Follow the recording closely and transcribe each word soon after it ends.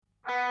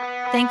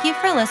Thank you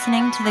for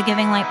listening to the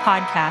Giving Light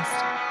podcast.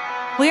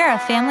 We are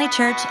a family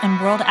church and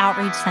world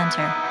outreach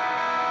center.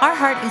 Our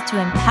heart is to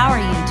empower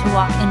you to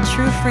walk in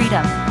true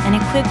freedom and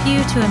equip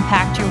you to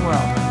impact your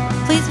world.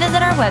 Please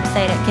visit our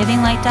website at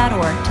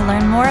givinglight.org to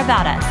learn more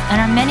about us and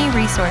our many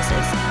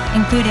resources,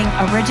 including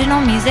original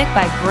music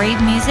by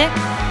Brave Music,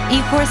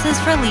 e-courses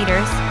for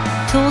leaders,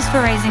 tools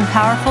for raising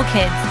powerful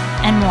kids,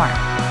 and more.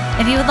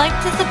 If you would like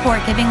to support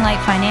Giving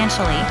Light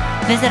financially,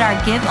 visit our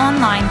Give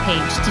Online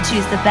page to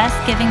choose the best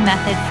giving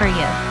method for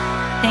you.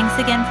 Thanks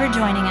again for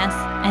joining us,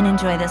 and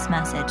enjoy this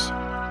message.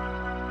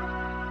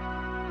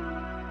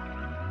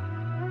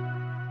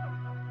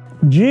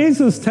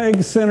 Jesus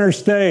takes center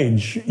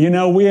stage. You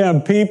know, we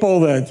have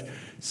people that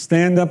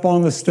stand up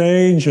on the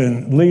stage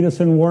and lead us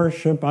in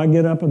worship. I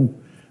get up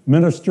and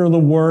minister the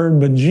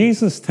word, but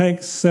Jesus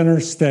takes center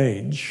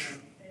stage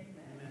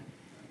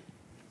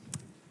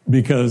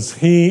because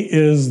he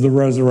is the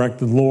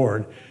resurrected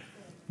Lord.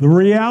 The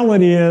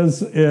reality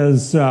is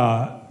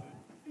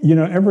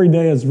every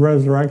day is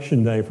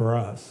Resurrection Day for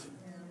us.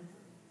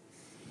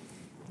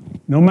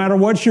 No matter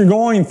what you're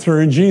going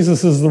through,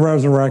 Jesus is the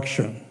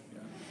resurrection.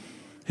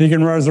 He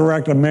can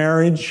resurrect a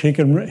marriage. He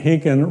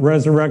can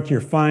resurrect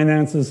your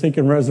finances. He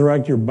can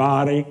resurrect your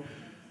body.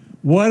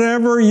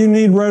 Whatever you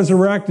need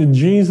resurrected,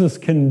 Jesus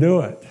can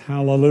do it.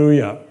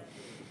 Hallelujah.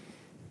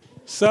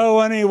 So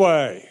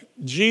anyway,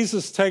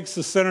 Jesus takes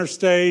the center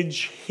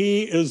stage.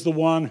 He is the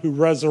one who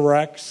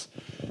resurrects.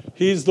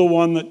 He's the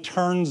one that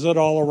turns it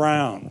all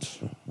around.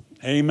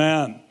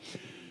 Amen.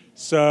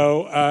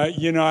 So,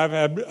 I've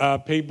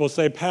had people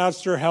say,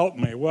 Pastor, help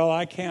me. Well,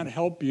 I can't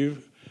help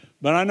you,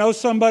 but I know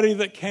somebody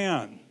that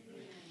can,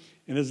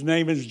 and his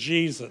name is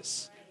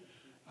Jesus.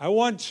 I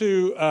want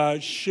to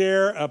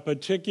share a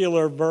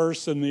particular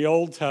verse in the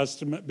Old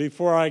Testament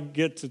before I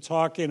get to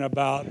talking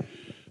about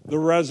the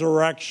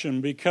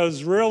resurrection,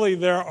 because really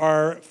there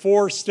are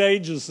 4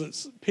 stages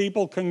that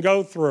people can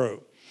go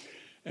through.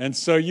 And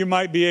so you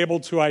might be able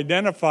to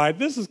identify,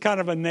 this is kind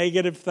of a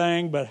negative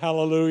thing, but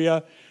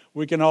hallelujah,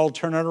 we can all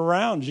turn it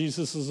around.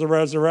 Jesus is the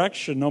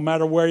resurrection, no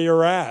matter where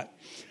you're at.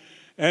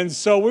 And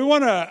so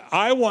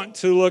I want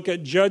to look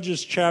at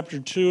Judges chapter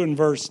 2 and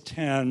verse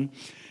 10.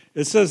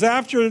 It says,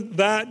 after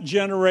that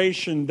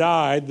generation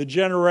died, the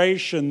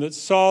generation that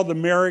saw the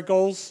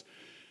miracles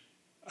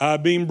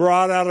being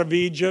brought out of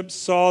Egypt,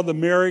 saw the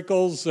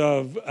miracles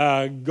of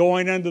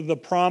going into the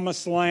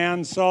promised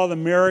land, saw the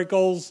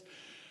miracles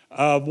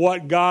of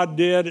what God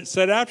did. It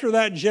said, after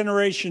that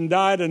generation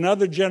died,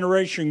 another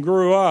generation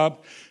grew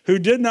up who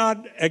did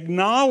not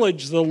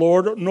acknowledge the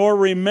Lord nor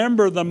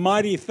remember the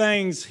mighty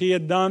things he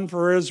had done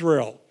for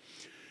Israel.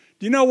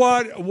 Do you know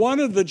what?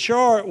 One of the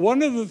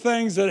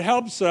things that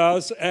helps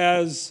us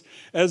as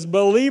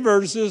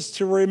believers is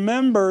to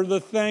remember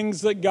the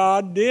things that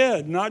God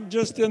did, not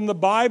just in the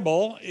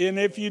Bible. And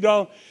if you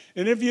don't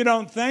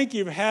think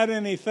you've had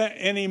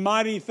any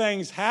mighty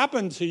things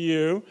happen to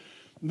you,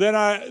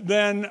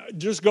 then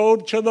just go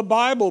to the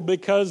Bible,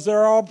 because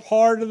they're all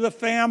part of the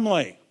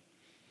family.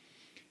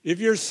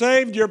 If you're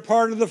saved, you're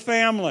part of the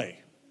family.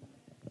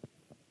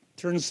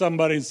 Turn to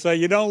somebody and say,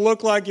 you don't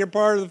look like you're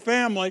part of the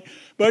family,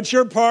 but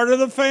you're part of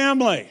the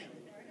family.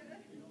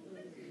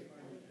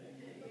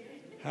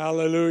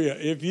 Hallelujah.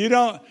 If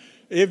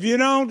you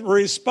don't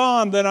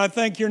respond, then I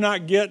think you're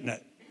not getting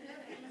it.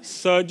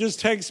 So it just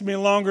takes me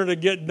longer to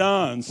get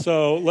done.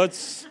 So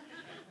let's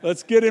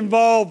get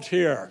involved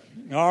here.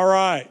 All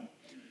right.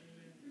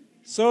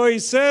 So he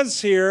says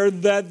here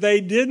that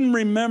they didn't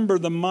remember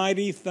the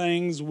mighty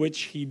things which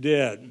he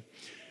did.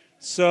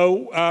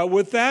 So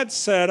with that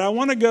said, I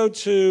want to go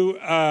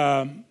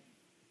to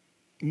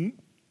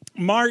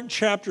Mark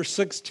chapter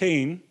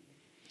 16.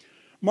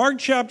 Mark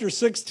chapter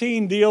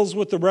 16 deals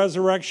with the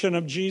resurrection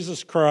of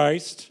Jesus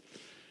Christ.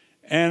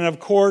 And of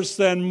course,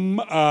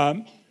 then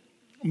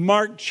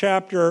Mark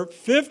chapter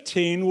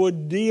 15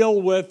 would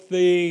deal with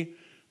the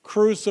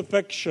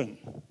crucifixion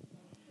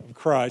of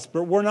Christ.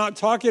 But we're not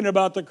talking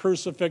about the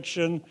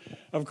crucifixion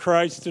of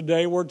Christ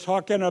today. We're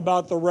talking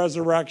about the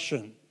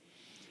resurrection.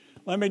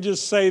 Let me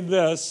just say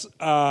this.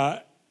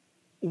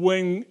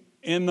 When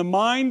in the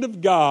mind of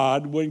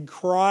God, when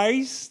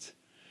Christ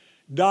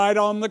died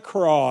on the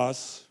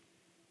cross,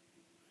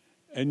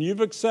 and you've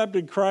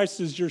accepted Christ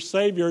as your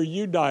Savior,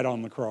 you died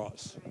on the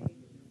cross.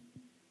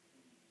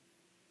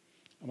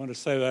 I'm going to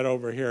say that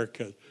over here,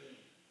 because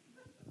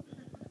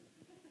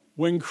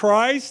when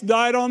Christ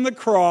died on the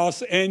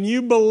cross and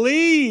you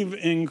believe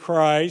in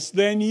Christ,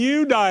 then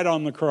you died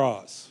on the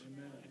cross.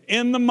 Amen.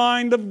 In the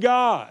mind of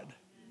God.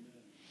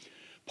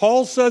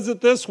 Paul says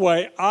it this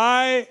way,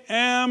 I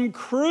am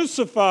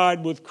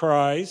crucified with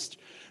Christ,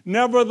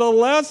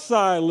 nevertheless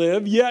I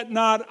live, yet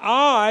not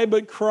I,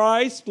 but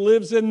Christ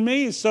lives in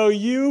me. So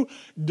you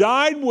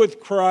died with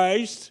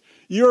Christ,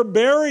 you're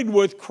buried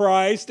with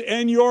Christ,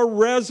 and you're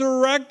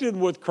resurrected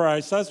with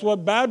Christ. That's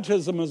what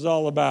baptism is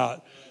all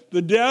about.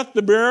 The death,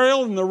 the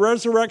burial, and the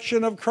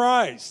resurrection of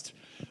Christ.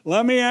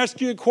 Let me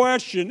ask you a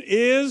question.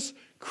 Is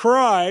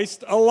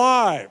Christ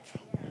alive?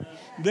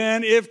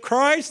 then if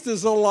Christ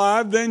is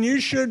alive, then you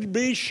should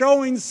be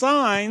showing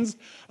signs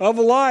of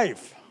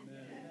life.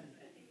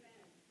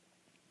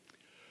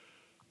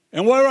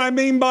 And what I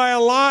mean by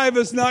alive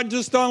is not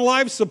just on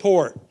life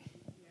support.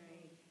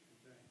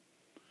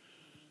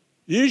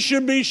 You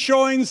should be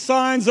showing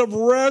signs of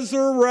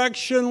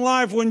resurrection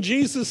life. When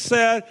Jesus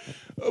said,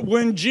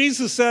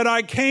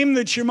 I came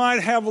that you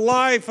might have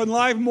life and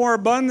life more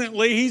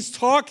abundantly, he's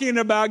talking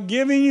about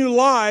giving you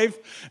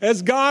life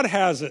as God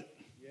has it.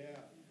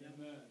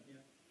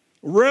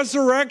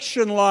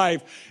 Resurrection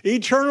life,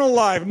 eternal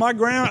life.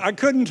 I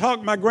couldn't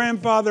talk my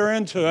grandfather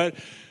into it,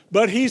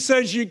 but he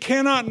says you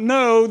cannot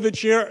know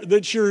that you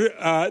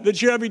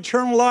have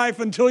eternal life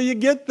until you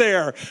get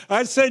there.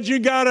 I said you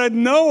got to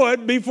know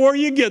it before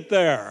you get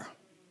there.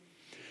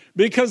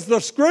 Because the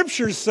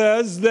scripture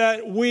says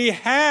that we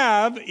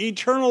have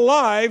eternal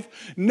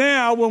life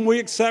now when we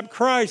accept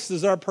Christ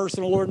as our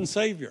personal Lord and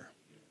Savior.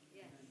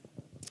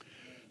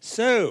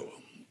 So,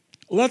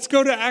 let's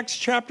go to Acts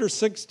chapter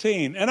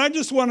 16. And I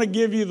just want to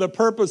give you the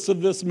purpose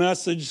of this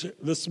message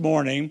this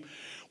morning.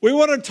 We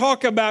want to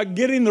talk about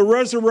getting the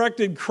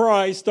resurrected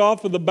Christ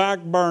off of the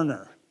back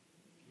burner.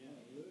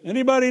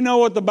 Anybody know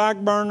what the back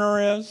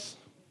burner is?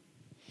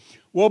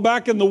 Well,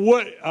 back in the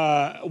wood,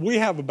 we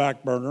have a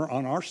back burner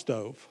on our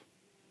stove.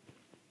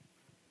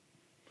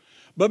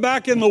 But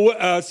back in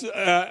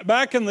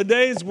the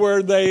days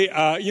where they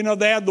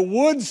had the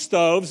wood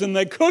stoves and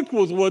they cooked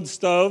with wood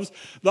stoves,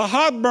 the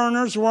hot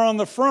burners were on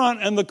the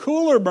front and the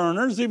cooler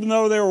burners, even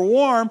though they were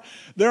warm,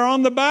 they're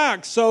on the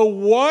back. So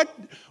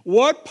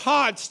what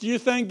pots do you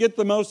think get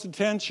the most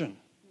attention?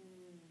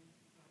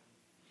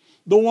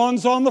 The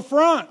ones on the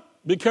front,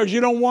 because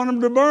you don't want them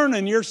to burn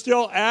and you're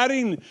still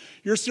adding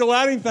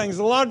things.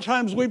 A lot of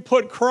times we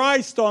put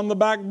Christ on the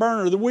back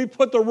burner. We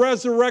put the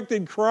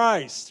resurrected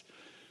Christ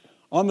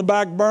on the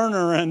back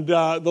burner, and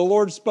the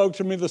Lord spoke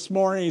to me this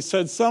morning. He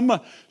said,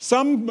 some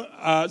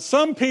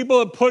people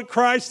have put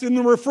Christ in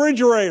the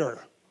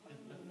refrigerator.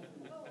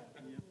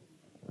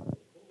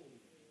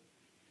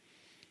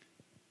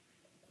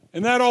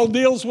 And that all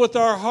deals with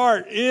our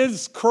heart.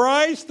 Is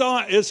Christ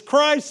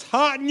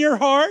hot in your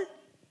heart?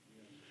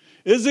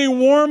 Is he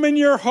warm in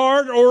your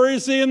heart, or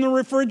is he in the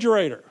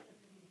refrigerator?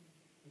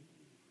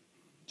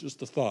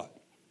 Just a thought.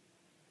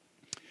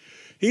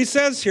 He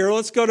says here,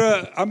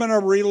 I'm going to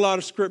read a lot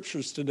of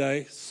scriptures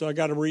today, so I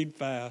got to read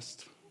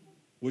fast,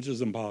 which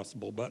is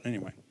impossible, but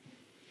anyway.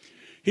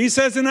 He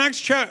says in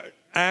Acts chapter,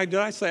 did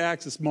I say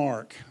Acts? It's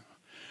Mark.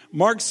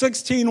 Mark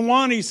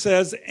 16:1, he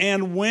says,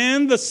 and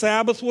when the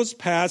Sabbath was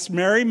past,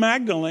 Mary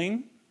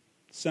Magdalene,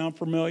 sound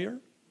familiar?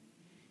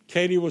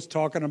 Katie was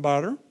talking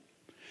about her.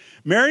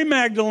 Mary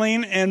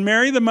Magdalene and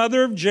Mary, the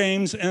mother of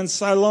James, and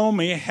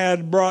Salome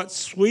had brought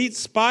sweet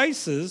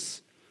spices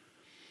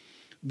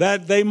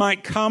that they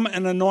might come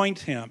and anoint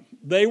him.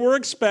 They were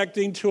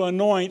expecting to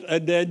anoint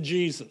a dead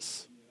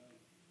Jesus.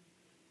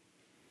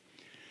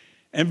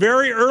 And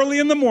very early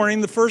in the morning,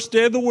 the first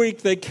day of the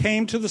week, they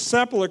came to the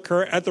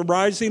sepulchre at the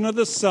rising of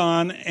the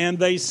sun, and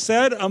they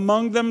said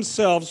among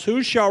themselves,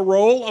 who shall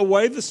roll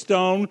away the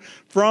stone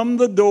from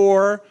the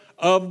door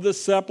of the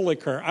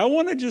sepulchre? I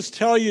want to just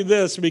tell you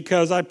this,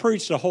 because I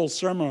preached a whole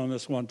sermon on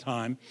this one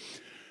time.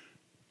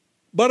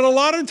 But a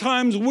lot of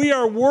times we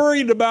are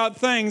worried about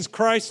things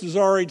Christ has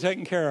already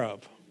taken care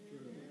of.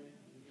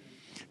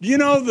 You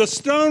know, the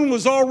stone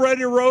was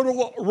already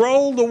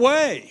rolled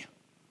away.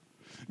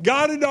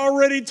 God had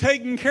already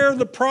taken care of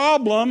the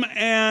problem,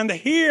 and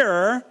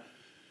here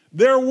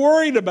they're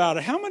worried about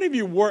it. How many of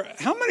you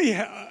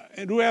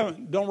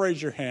don't raise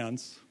your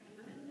hands.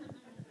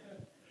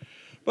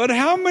 But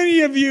how many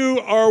of you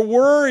are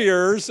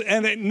worriers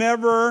and it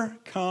never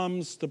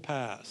comes to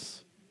pass?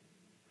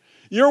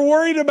 You're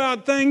worried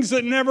about things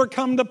that never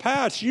come to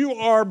pass. You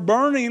are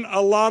burning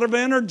a lot of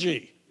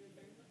energy.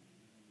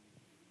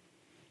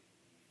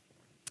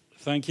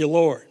 Thank you,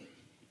 Lord.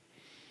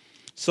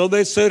 So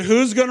they said,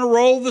 who's going to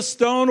roll the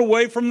stone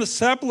away from the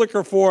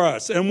sepulchre for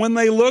us? And when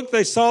they looked,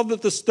 they saw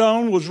that the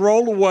stone was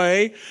rolled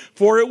away,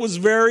 for it was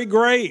very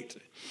great.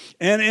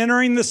 And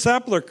entering the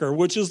sepulchre,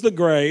 which is the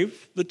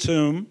grave, the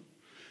tomb,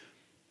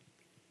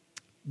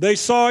 they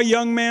saw a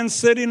young man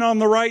sitting on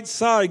the right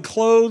side,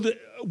 clothed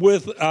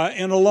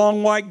in a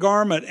long white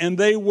garment, and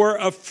they were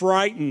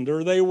affrighted,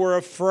 or they were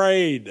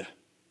afraid.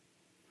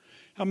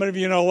 How many of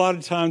you know a lot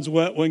of times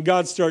when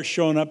God starts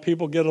showing up,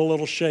 people get a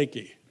little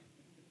shaky?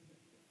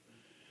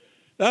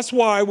 That's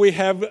why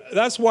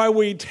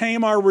we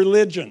tame our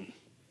religion.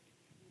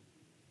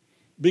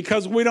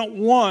 Because we don't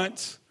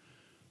want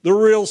the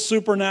real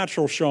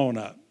supernatural showing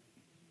up.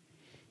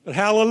 But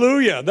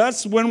hallelujah,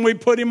 that's when we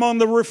put him on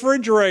the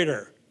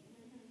refrigerator.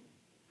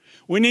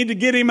 We need to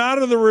get him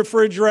out of the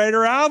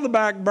refrigerator, out of the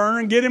back burner,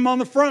 and get him on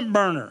the front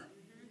burner.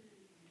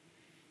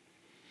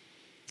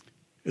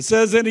 It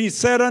says that he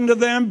said unto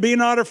them, be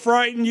not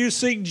affrighted, you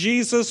seek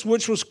Jesus,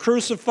 which was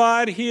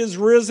crucified. He is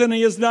risen,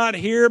 he is not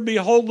here.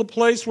 Behold the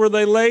place where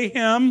they lay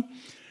him.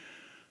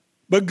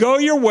 But go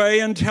your way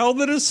and tell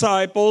the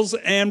disciples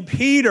and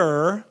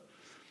Peter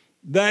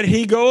that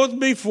he goeth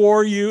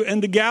before you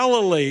into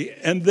Galilee,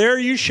 and there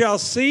you shall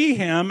see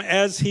him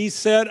as he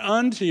said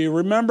unto you.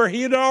 Remember,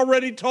 he had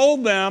already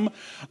told them,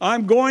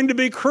 I'm going to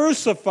be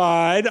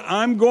crucified,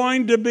 I'm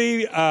going to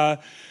be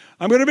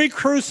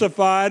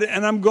crucified,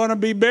 and I'm going to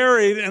be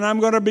buried, and I'm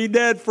going to be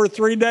dead for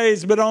 3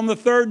 days, but on the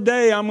third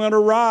day I'm going to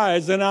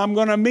rise, and I'm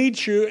going to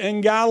meet you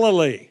in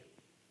Galilee.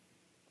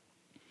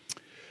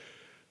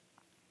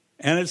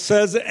 And it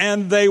says,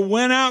 and they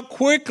went out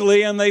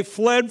quickly, and they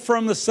fled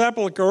from the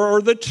sepulchre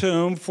or the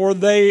tomb, for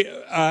they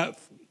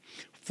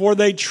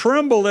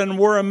trembled and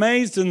were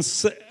amazed,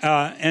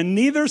 and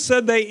neither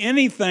said they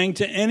anything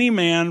to any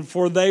man,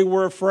 for they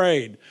were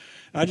afraid.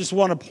 I just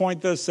want to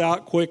point this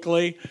out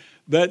quickly,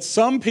 that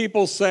some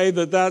people say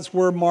that that's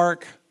where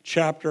Mark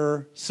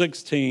chapter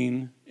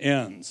 16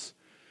 ends.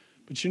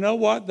 But you know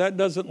what? That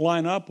doesn't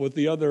line up with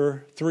the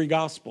other 3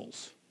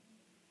 Gospels.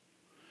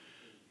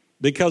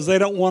 Because they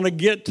don't want to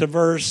get to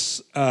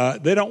verse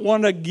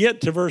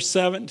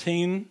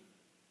 17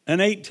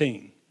 and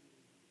 18.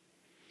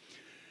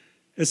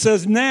 It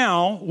says,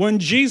 now, when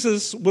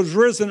Jesus was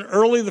risen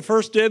early the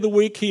first day of the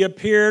week, he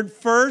appeared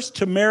first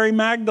to Mary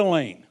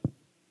Magdalene.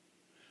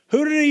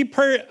 Who did he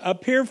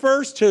appear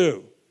first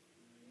to?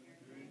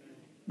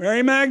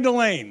 Mary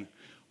Magdalene.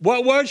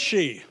 What was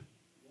she?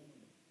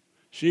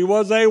 She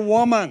was a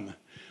woman.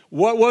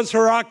 What was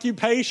her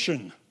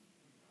occupation?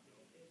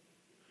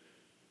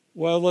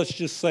 Well, let's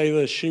just say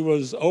this. She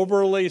was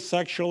overly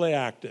sexually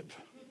active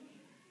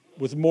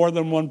with more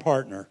than one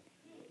partner.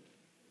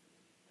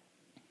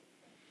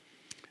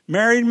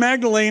 Mary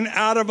Magdalene,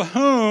 out of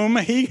whom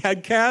he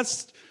had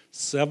cast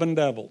 7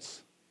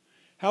 devils.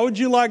 How would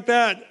you like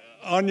that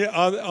on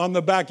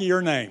the back of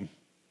your name?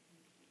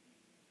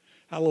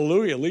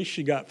 Hallelujah, at least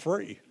she got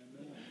free.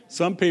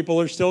 Some people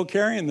are still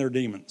carrying their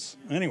demons.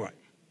 Anyway.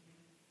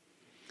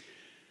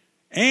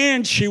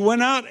 And she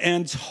went out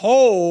and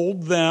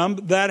told them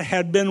that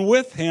had been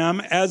with him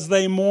as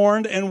they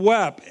mourned and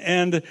wept.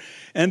 And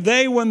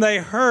they, when they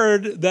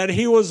heard that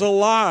he was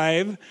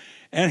alive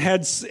and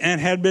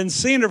had been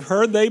seen of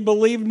her, they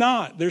believed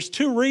not. There's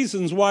 2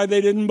 reasons why they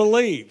didn't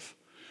believe.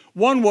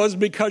 One was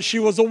because she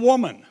was a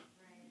woman.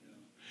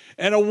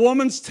 And a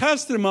woman's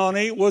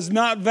testimony was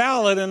not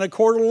valid in a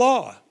court of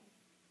law.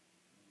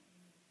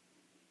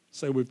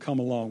 Say, we've come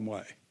a long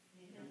way.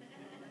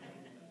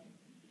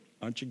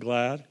 Aren't you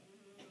glad?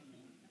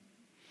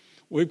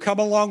 We've come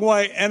a long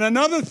way. And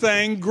another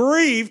thing,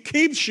 grief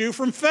keeps you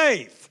from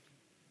faith.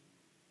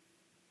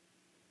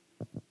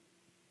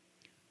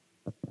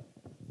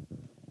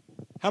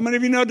 How many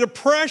of you know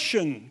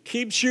depression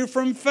keeps you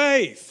from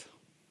faith?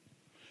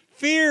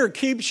 Fear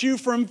keeps you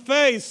from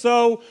faith.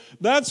 So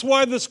that's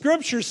why the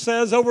scripture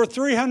says over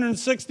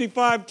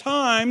 365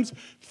 times,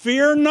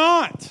 fear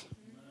not.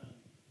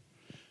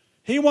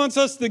 He wants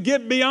us to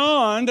get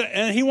beyond,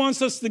 and he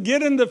wants us to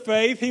get into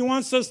faith. He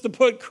wants us to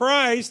put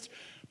Christ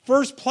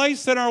first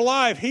place in our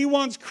life. He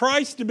wants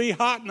Christ to be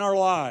hot in our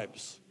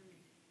lives.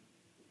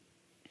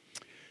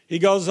 He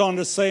goes on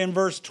to say in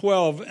verse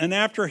 12, and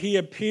after he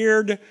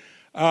appeared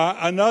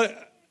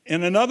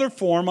in another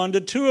form unto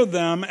 2 of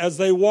them as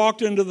they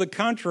walked into the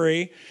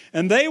country,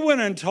 and they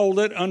went and told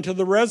it unto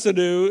the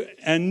residue,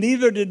 and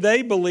neither did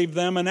they believe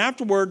them. And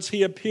afterwards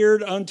he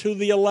appeared unto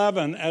the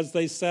 11 as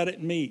they sat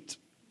at meat.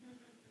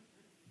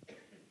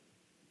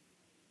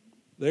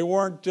 They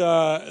weren't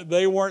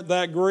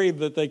that grieved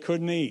that they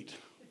couldn't eat.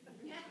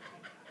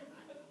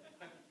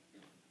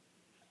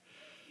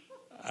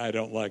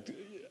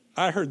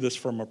 I heard this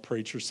from a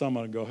preacher, so I'm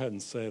going to go ahead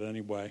and say it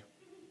anyway.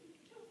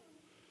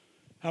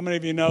 How many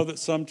of you know that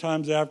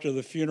sometimes after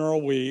the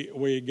funeral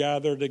we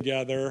gather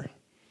together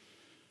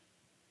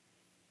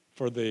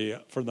for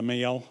the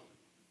meal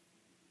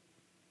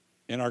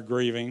in our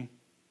grieving?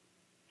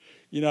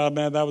 You know,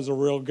 man, that was a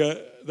real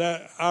good.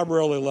 I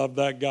really loved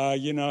that guy.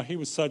 You know, he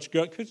was such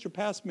good. Could you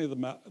pass me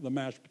the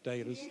mashed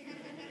potatoes?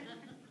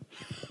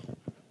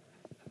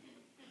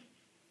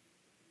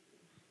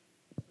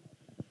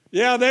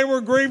 Yeah, they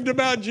were grieved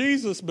about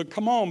Jesus, but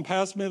come on,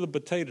 pass me the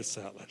potato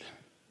salad.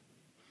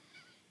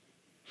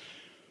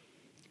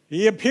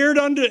 He appeared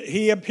unto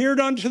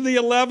the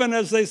 11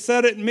 as they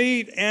sat at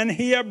meat, and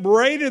he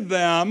upbraided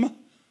them.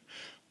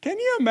 Can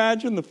you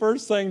imagine the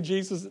first thing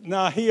Jesus...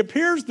 Now, he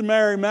appears to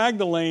Mary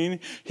Magdalene.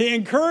 He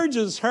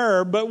encourages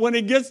her, but when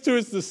he gets to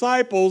his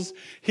disciples,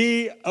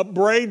 he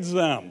upbraids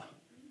them.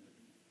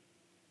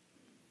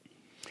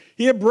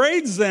 He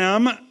upbraids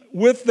them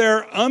with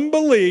their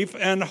unbelief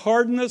and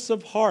hardness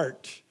of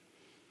heart.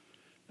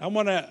 I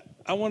want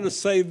to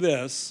say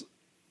this.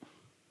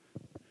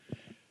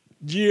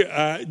 Do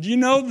you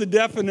know the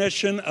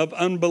definition of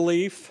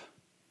unbelief?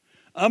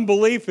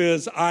 Unbelief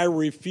is I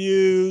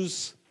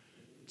refuse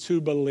to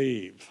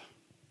believe.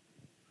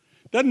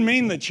 Doesn't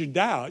mean that you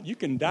doubt. You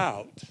can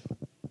doubt.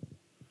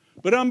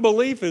 But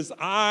unbelief is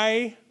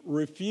I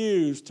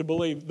refuse to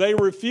believe. They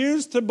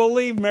refused to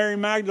believe Mary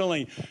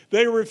Magdalene.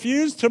 They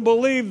refused to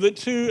believe the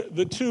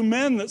two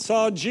men that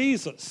saw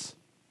Jesus.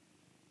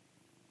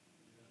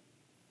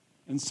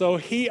 And so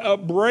he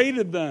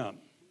upbraided them.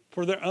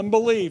 for their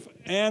unbelief.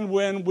 And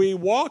when we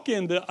walk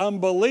into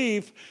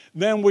unbelief,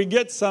 then we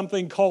get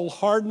something called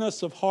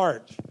hardness of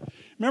heart.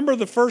 Remember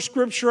the first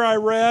scripture I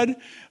read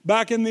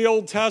back in the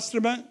Old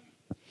Testament?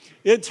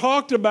 It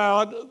talked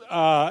about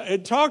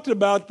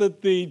that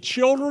the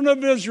children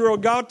of Israel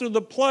got to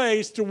the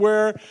place to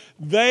where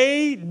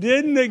they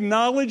didn't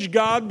acknowledge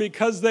God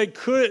because they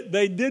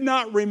did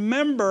not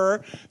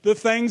remember the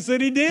things that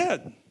He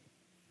did.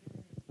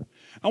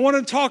 I want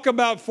to talk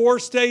about 4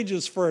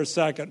 stages for a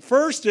second.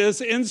 First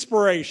is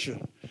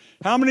inspiration.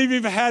 How many of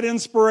you have had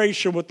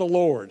inspiration with the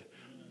Lord?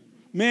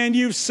 Man,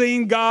 you've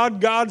seen God.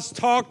 God's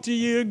talked to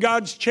you.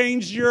 God's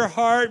changed your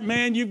heart.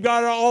 Man, you've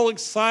got all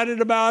excited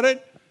about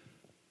it.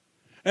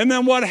 And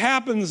then what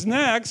happens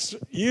next,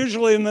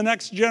 usually in the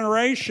next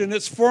generation,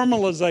 it's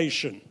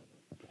formalization.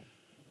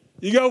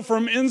 You go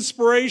from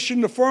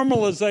inspiration to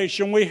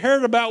formalization. We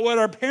heard about what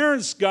our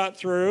parents got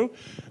through.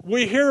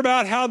 We hear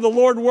about how the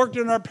Lord worked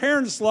in our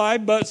parents'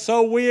 life, but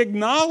so we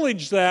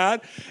acknowledge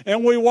that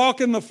and we walk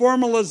in the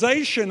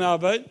formalization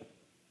of it.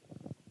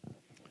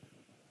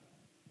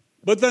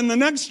 But then the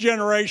next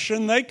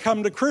generation, they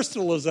come to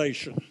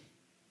crystallization.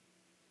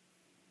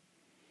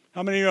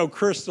 How many of you know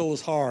crystal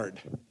is hard?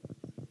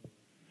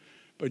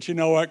 But you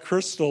know what?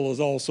 Crystal is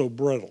also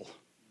brittle.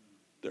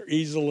 They're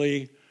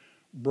easily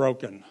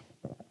broken.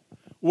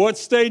 What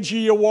stage do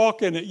you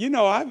walk in? You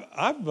know,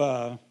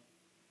 I've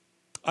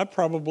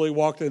probably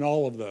walked in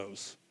all of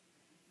those.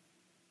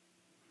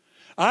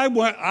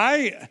 When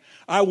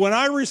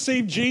I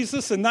received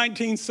Jesus in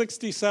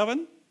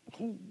 1967,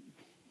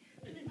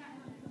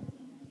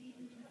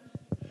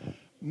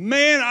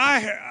 man,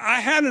 I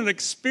had an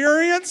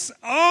experience.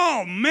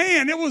 Oh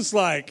man, it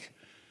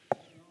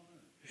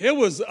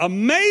was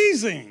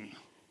amazing.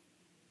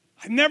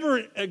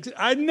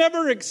 I'd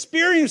never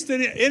experienced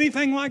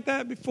anything like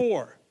that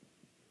before.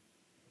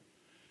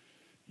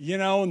 You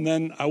know, and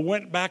then I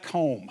went back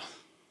home.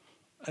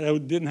 I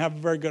didn't have a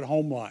very good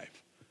home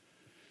life.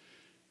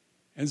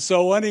 And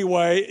so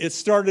anyway, it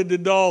started to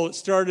dull.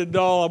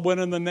 I went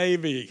in the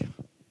Navy.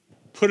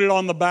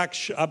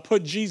 I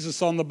put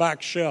Jesus on the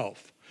back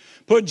shelf.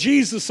 Put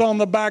Jesus on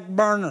the back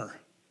burner.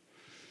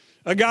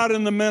 I got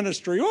in the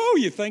ministry. Oh,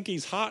 you think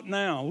he's hot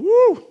now?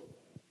 Woo!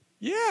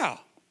 Yeah.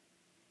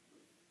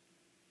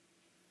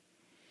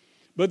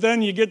 But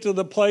then you get to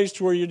the place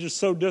where you're just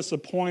so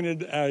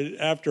disappointed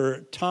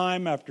after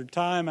time after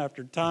time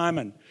after time,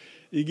 and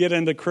you get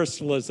into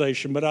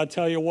crystallization. But I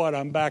tell you what,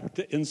 I'm back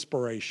to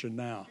inspiration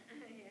now.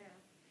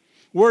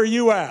 Where are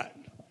you at?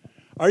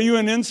 Are you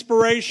in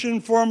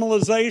inspiration,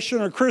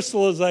 formalization, or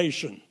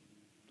crystallization?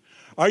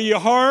 Are you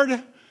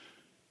hard?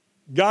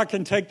 God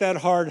can take that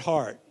hard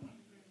heart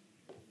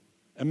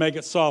and make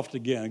it soft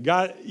again.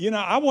 God, you know,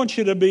 I want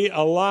you to be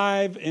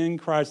alive in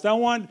Christ. I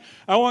want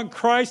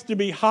Christ to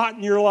be hot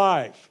in your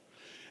life.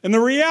 And the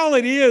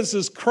reality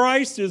is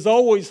Christ is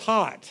always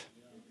hot.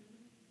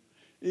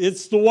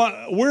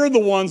 We're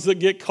the ones that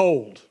get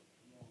cold.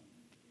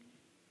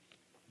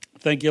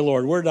 Thank you,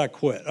 Lord. Where did I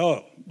quit?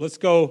 Oh, let's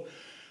go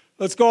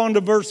on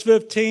to verse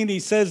 15. He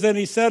says, "Then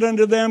he said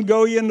unto them,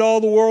 Go ye into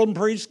all the world and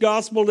preach the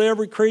gospel to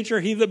every creature.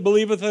 He that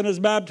believeth and is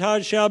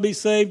baptized shall be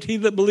saved. He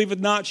that believeth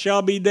not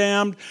shall be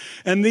damned.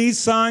 And these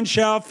signs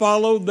shall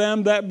follow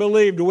them that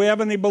believe." Do we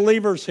have any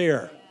believers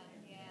here?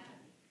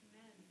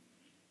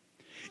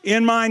 Yeah.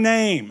 "In my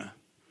name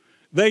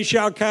they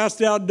shall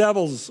cast out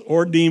devils,"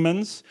 or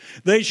demons.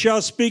 "They shall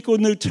speak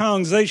with new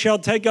tongues. They shall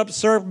take up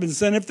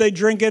serpents. And if they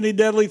drink any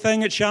deadly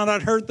thing, it shall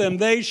not hurt them.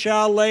 They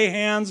shall lay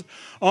hands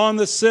on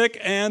the sick,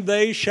 and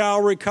they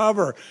shall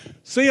recover."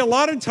 See, a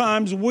lot of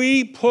times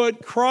we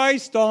put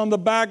Christ on the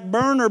back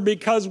burner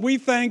because we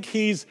think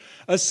he's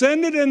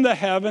ascended into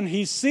heaven,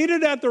 he's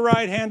seated at the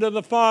right hand of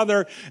the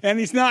Father, and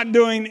he's not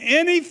doing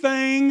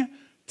anything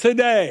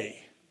today.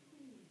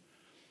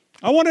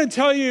 I want to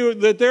tell you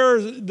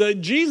that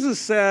Jesus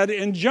said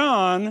in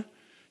John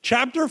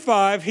chapter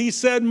 5, he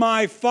said,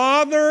 "My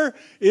Father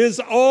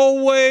is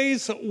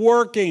always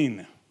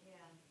working,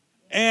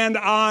 and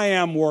I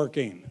am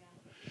working."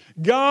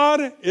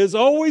 God is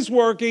always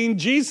working.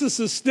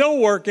 Jesus is still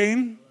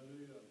working.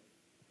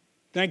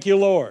 Thank you,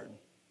 Lord.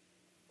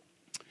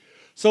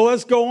 So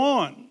let's go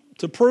on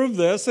to prove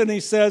this. And he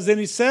said,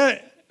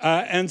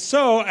 and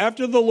so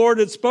after the Lord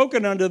had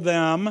spoken unto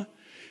them,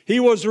 he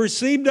was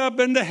received up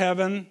into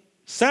heaven,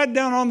 sat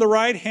down on the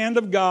right hand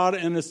of God,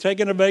 and is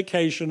taking a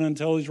vacation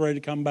until he's ready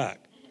to come back.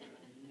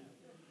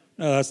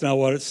 No, that's not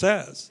what it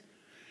says.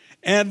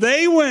 "And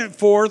they went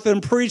forth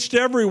and preached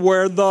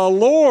everywhere, the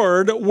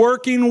Lord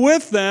working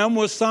with them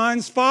with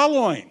signs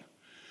following."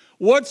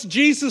 What's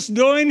Jesus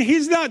doing?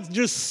 He's not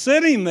just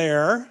sitting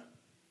there.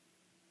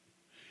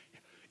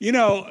 You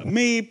know,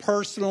 me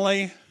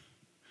personally,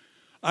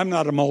 I'm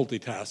not a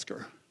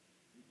multitasker.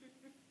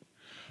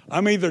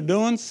 I'm either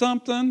doing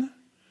something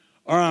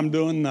or I'm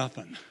doing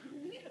nothing.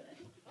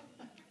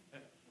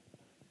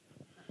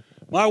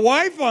 My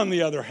wife, on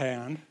the other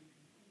hand,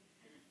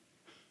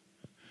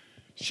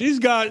 she's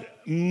got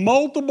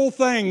multiple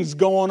things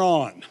going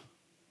on.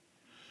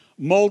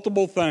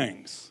 Multiple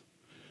things.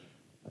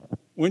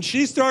 when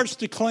she starts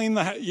to clean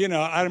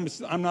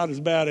I'm not as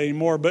bad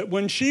anymore, but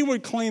when she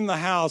would clean the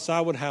house, I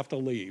would have to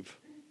leave.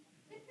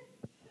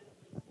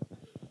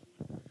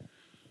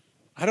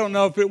 I don't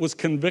know if it was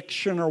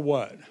conviction or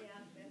what.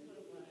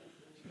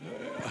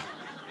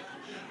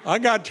 I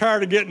got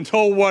tired of getting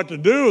told what to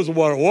do is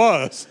what it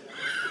was.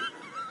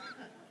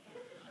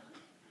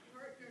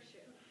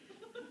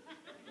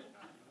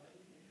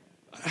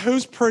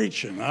 Who's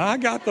preaching? I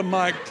got the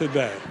mic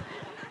today.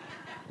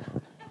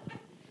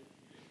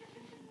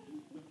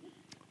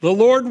 The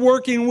Lord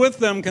working with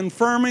them,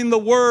 confirming the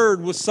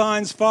word with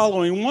signs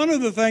following. One of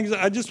the things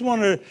I just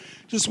wanted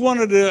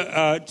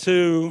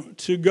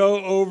to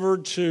go over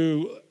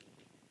to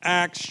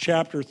Acts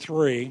chapter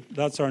 3.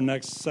 That's our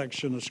next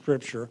section of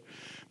Scripture.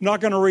 I'm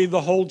not going to read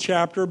the whole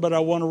chapter, but I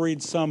want to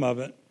read some of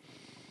it.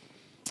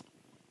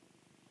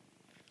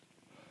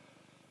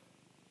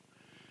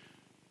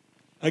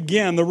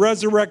 Again, the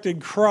resurrected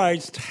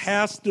Christ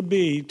has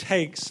to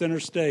take center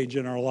stage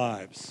in our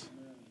lives.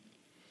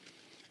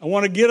 I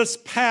want to get us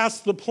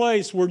past the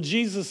place where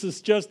Jesus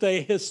is just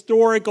a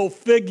historical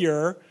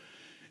figure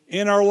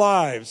in our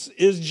lives.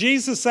 Is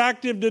Jesus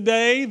active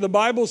today? The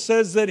Bible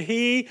says that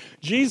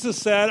Jesus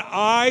said,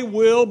 I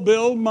will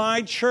build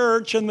my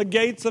church and the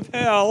gates of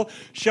hell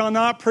shall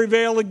not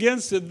prevail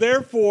against it.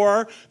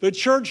 Therefore, the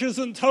church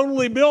isn't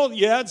totally built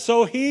yet,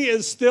 so he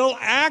is still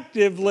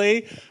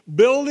actively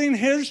building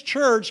his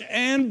church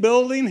and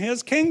building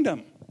his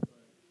kingdom.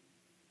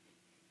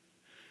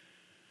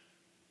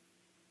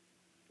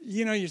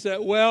 You say,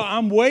 well,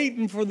 I'm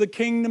waiting for the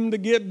kingdom to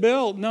get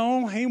built.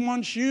 No, he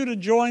wants you to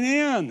join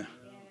in.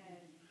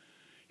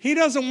 He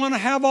doesn't want to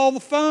have all the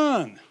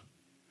fun.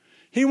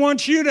 He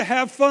wants you to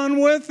have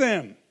fun with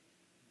him.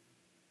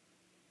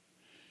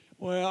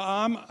 Well,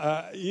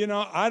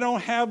 I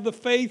don't have the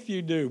faith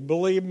you do.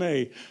 Believe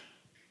me.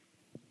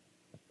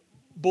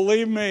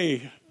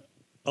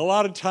 A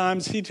lot of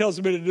times he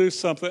tells me to do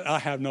something. I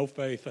have no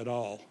faith at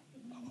all.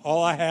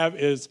 All I have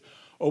is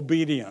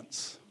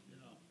obedience.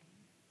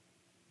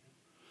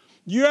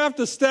 You have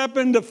to step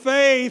into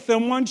faith,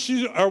 and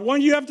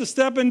you have to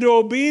step into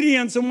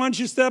obedience, and once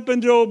you step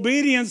into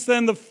obedience,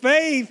 then the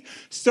faith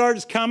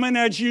starts coming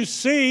as you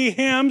see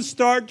him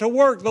start to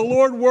work. The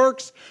Lord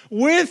works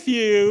with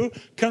you,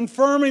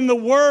 confirming the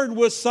word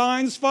with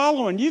signs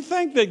following. Do you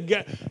think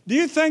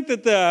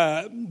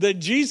that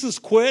Jesus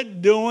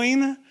quit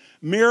doing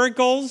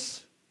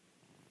miracles?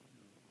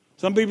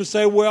 Some people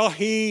say, well,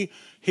 he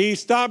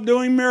stopped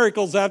doing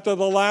miracles after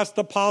the last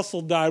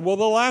apostle died. Well,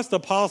 the last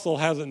apostle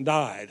hasn't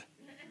died.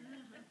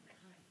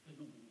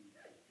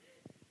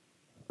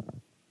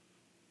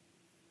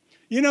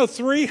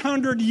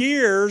 300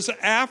 years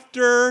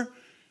after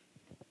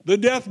the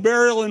death,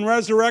 burial, and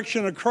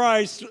resurrection of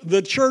Christ,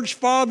 the church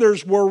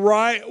fathers were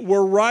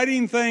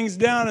writing things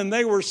down, and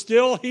they were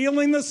still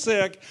healing the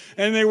sick,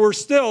 and they were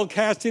still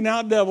casting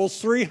out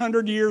devils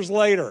 300 years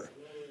later.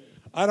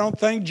 I don't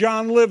think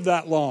John lived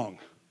that long.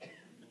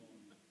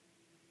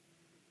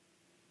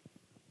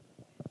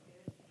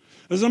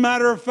 As a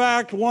matter of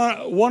fact,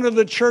 one of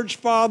the church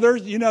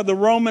fathers, the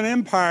Roman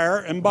Empire,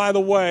 and by the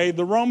way,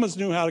 the Romans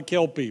knew how to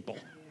kill people.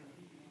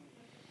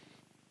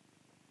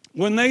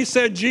 When they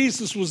said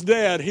Jesus was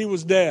dead, he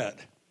was dead.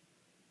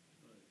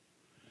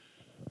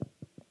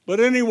 But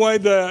anyway,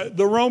 the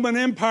Roman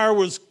Empire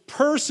was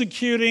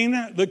persecuting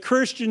the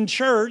Christian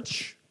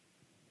church.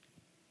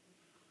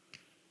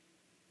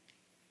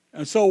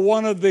 And so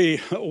one of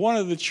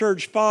the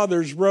church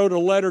fathers wrote a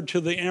letter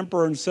to the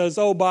emperor and says,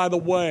 oh, by the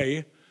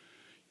way,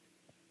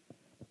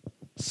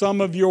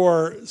 some of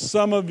your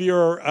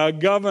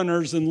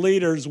governors and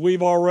leaders,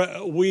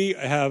 we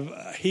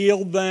have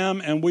healed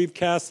them and we've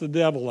cast the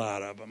devil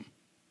out of them.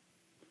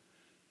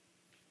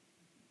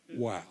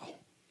 Wow.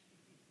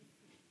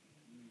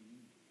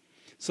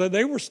 So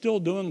they were still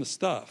doing the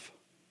stuff.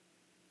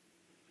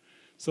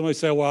 Somebody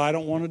say, well, I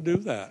don't want to do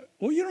that.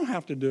 Well, you don't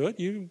have to do it.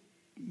 You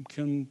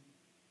can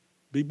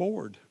be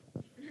bored.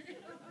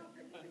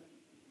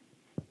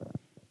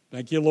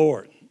 Thank you,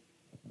 Lord.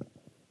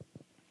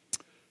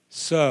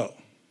 So,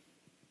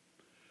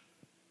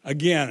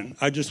 again,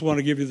 I just want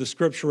to give you the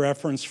scripture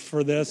reference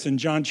for this. In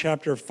John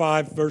chapter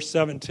 5, verse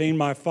 17,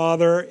 my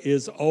Father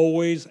is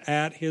always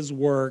at his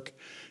work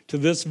to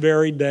this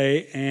very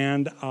day,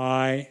 and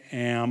I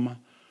am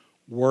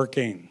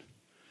working.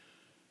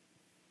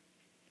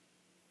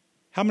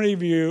 How many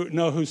of you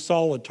know who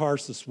Saul of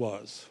Tarsus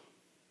was?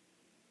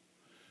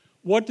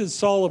 What did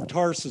Saul of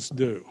Tarsus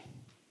do?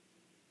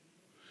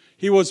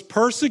 He was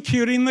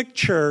persecuting the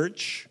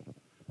church.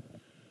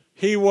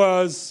 He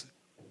was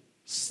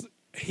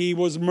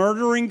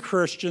murdering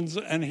Christians,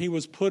 and he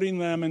was putting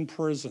them in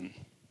prison.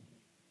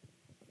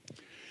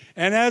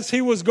 And as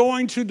he was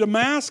going to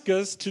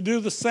Damascus to do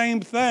the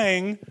same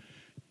thing,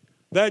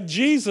 that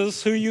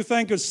Jesus, who you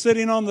think is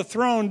sitting on the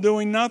throne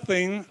doing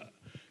nothing,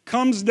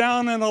 comes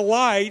down in a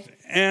light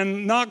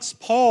and knocks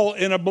Paul,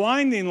 in a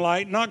blinding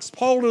light, knocks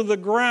Paul to the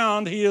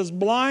ground. He is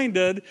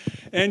blinded,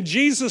 and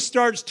Jesus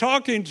starts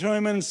talking to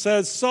him and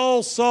says,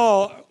 Saul,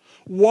 Saul,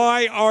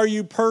 why are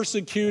you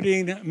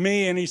persecuting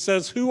me? And he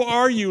says, who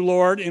are you,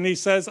 Lord? And he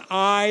says,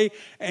 I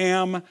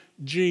am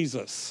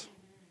Jesus.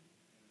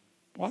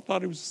 Well, I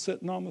thought he was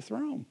sitting on the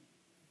throne.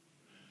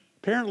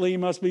 Apparently, he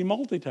must be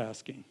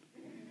multitasking.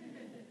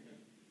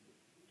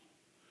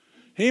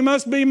 He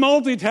must be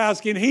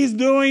multitasking. He's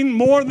doing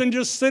more than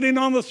just sitting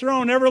on the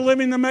throne, ever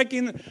living to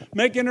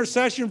make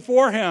intercession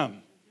for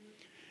him.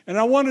 And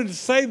I wanted to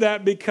say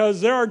that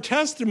because there are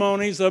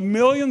testimonies of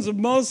millions of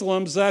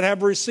Muslims that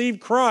have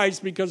received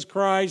Christ because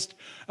Christ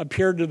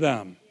appeared to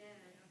them.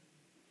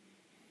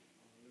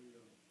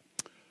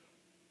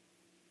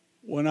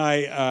 When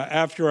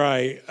after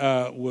I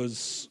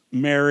was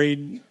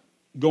married,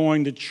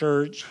 going to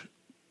church,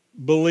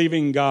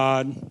 believing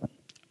God,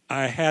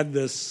 I had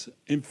this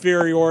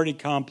inferiority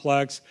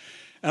complex,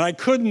 and I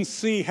couldn't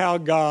see how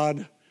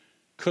God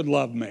could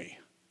love me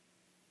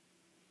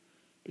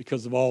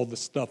because of all the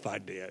stuff I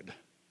did.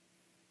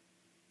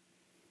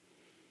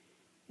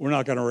 We're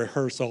not going to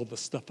rehearse all the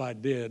stuff I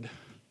did.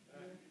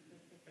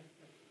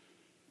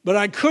 But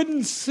I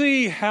couldn't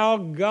see how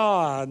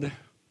God...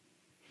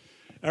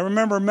 I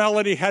remember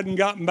Melody hadn't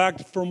gotten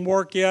back from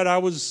work yet.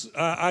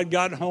 I'd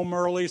gotten home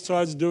early, so I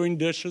was doing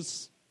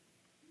dishes.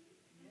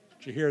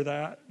 Did you hear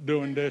that?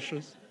 Doing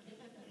dishes.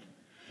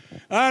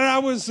 And I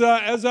was,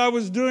 as I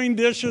was doing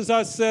dishes,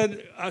 I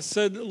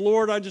said,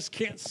 Lord, I just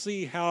can't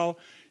see how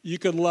you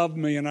could love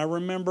me. And I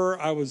remember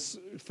I was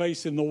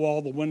facing the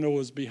wall, the window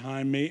was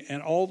behind me,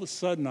 and all of a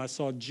sudden I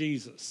saw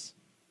Jesus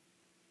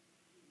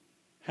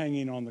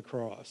hanging on the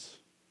cross.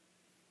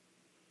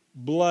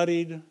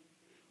 Bloodied,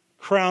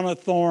 crown of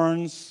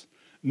thorns,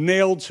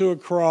 nailed to a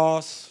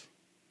cross.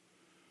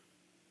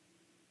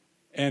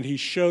 And he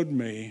showed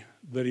me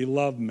that he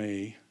loved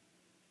me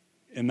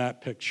in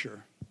that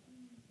picture.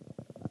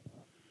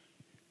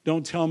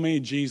 Don't tell me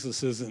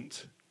Jesus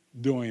isn't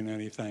doing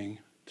anything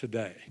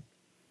today.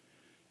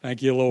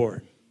 Thank you,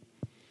 Lord.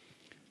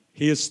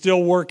 He is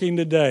still working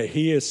today.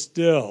 He is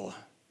still.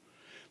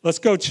 Let's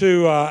go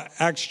to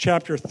Acts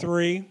chapter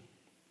 3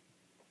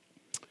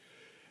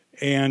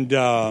 and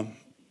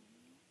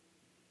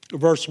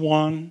verse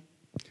 1.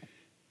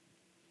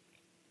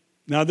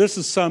 Now, this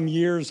is some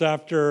years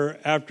after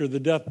the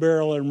death,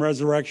 burial, and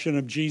resurrection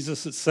of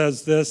Jesus. It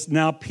says this,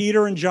 Now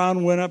Peter and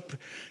John went up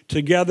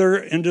together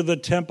into the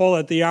temple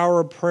at the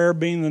hour of prayer,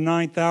 being the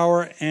 9th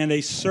hour, and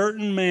a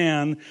certain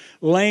man,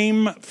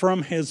 lame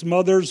from his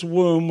mother's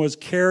womb, was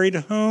carried,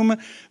 whom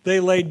they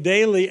laid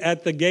daily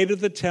at the gate of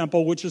the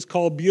temple, which is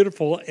called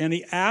Beautiful, and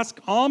he asked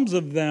alms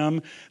of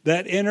them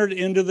that entered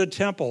into the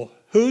temple.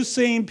 Who,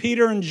 seeing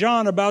Peter and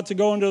John about to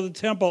go into the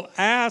temple,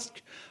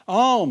 asked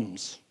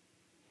alms?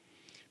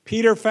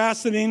 Peter,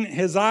 fastening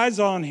his eyes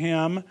on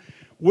him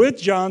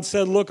with John,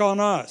 said, Look on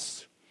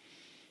us.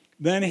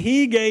 Then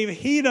he gave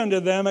heed unto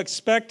them,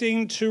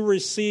 expecting to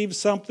receive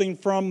something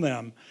from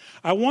them.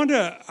 I want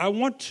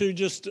to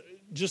just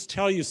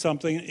tell you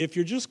something. If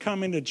you're just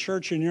coming to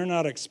church and you're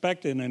not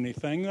expecting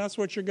anything, that's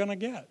what you're going to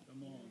get.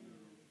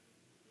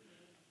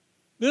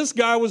 This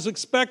guy was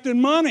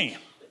expecting money.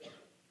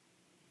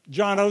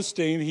 John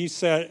Osteen, he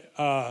said,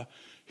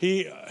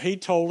 he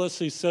told us,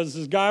 he says,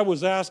 this guy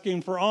was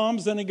asking for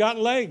alms and he got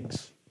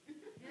legs.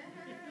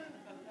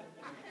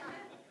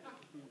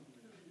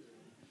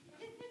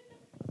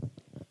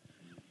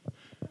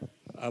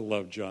 I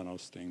love John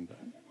Osteen.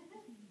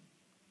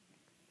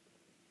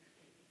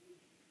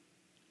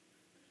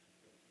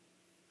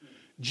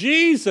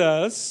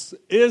 Jesus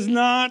is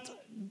not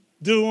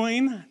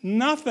doing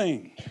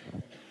nothing.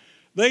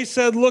 They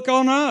said, look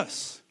on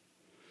us.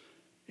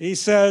 He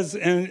says,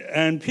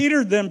 and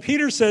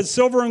Peter said,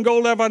 Silver and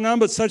gold have I none,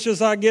 but such as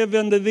I give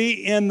unto thee,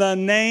 in the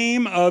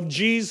name of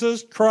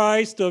Jesus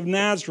Christ of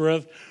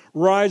Nazareth,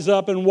 rise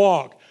up and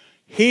walk.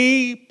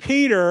 He,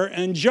 Peter,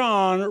 and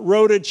John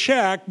wrote a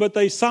check, but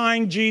they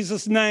signed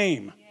Jesus'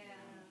 name. Yeah.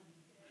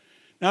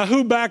 Now,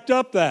 who backed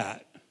up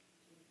that?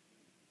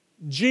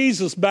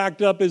 Jesus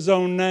backed up his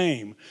own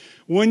name.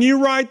 When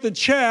you write the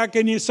check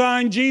and you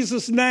sign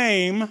Jesus'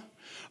 name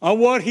on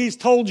what he's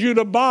told you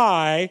to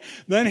buy,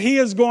 then he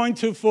is going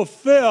to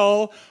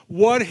fulfill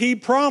what he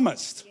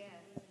promised.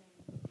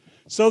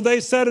 So they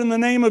said, in the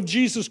name of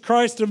Jesus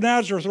Christ of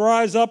Nazareth,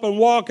 rise up and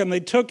walk. And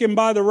they took him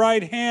by the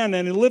right hand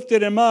and he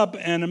lifted him up.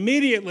 And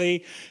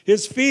immediately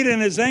his feet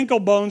and his ankle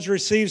bones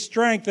received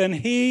strength. And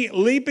he,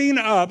 leaping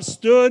up,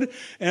 stood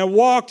and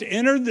walked,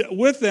 entered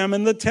with them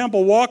in the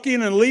temple,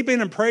 walking and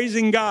leaping and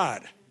praising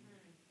God.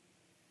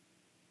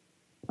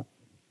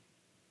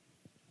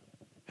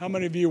 How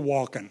many of you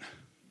walking?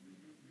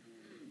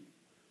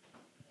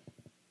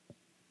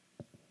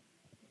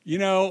 You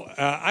know,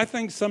 I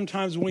think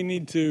sometimes we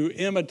need to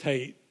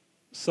imitate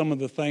some of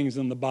the things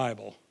in the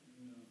Bible.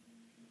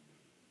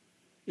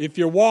 If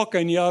you're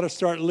walking, you ought to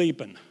start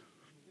leaping.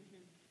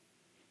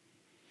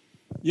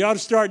 You ought to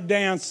start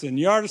dancing.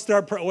 You ought to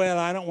start, well,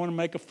 I don't want to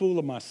make a fool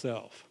of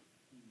myself.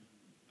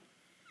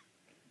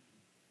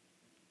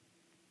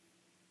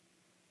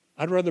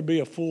 I'd rather be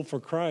a fool for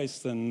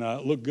Christ than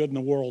look good in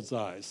the world's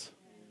eyes.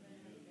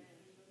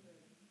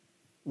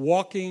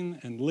 Walking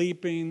and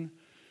leaping.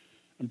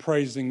 and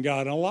praising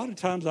God. And a lot of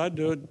times I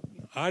do it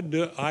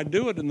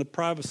in the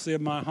privacy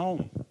of my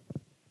home.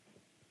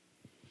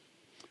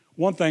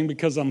 One thing,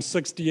 because I'm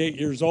 68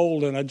 years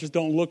old and I just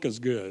don't look as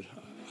good.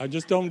 I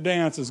just don't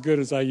dance as good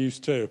as I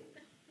used to.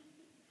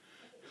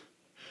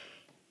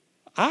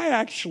 I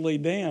actually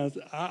danced.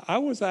 I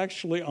was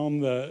actually on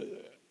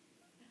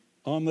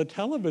the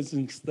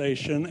television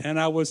station, and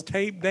I was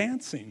tape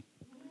dancing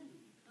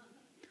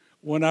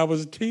when I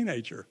was a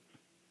teenager.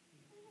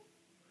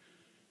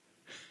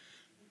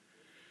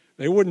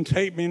 They wouldn't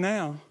tape me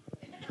now.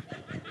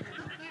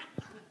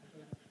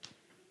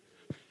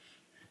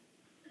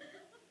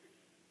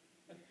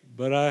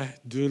 But I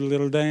do a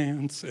little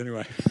dance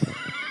anyway.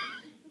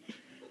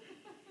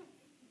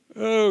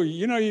 Oh,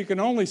 you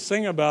can only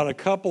sing about a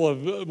couple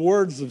of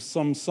words of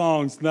some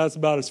songs, and that's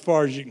about as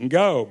far as you can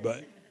go.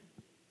 But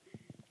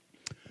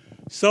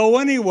so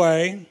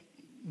anyway,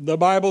 the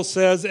Bible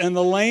says, and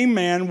the lame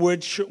man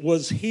which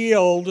was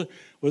healed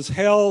was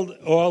held.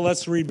 Oh,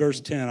 let's read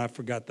verse 10. I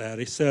forgot that.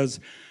 He says,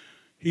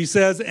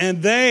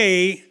 and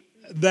they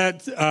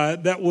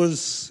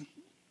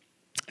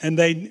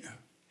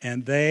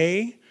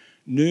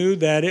knew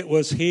that it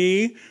was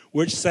he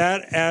which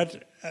sat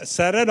at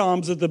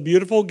arms at the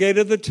beautiful gate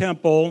of the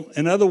temple.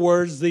 In other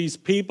words, these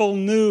people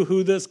knew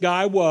who this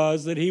guy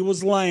was, that he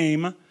was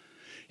lame,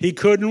 he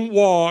couldn't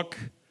walk.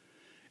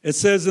 It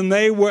says, and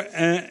they were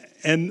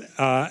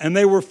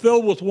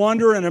filled with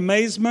wonder and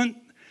amazement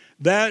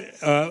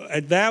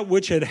at that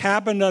which had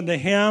happened unto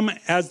him,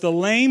 as the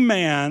lame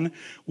man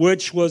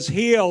which was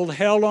healed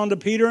held on to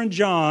Peter and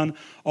John.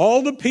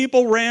 All the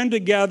people ran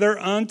together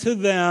unto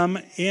them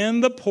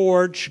in the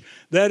porch,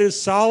 that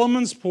is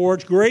Solomon's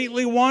porch,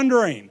 greatly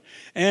wondering.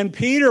 And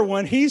Peter,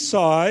 when he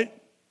saw it,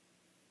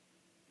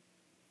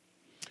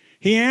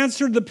 he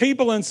answered the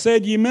people and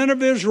said, Ye men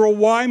of Israel,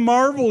 why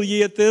marvel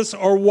ye at this,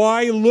 or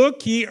why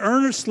look ye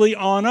earnestly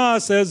on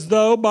us, as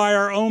though by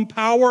our own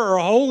power or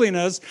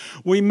holiness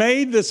we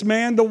made this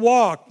man to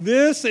walk?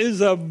 This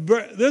is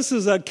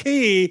a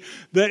key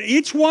that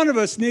each one of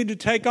us need to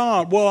take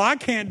on. Well, I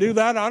can't do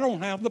that. I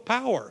don't have the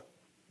power.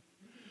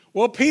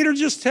 Well, Peter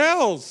just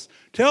tells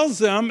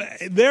them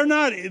it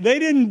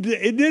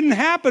didn't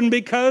happen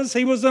because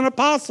he was an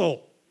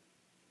apostle.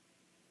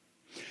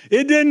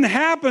 It didn't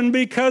happen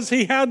because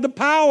he had the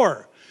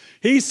power.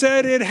 He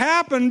said it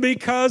happened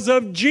because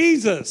of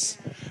Jesus.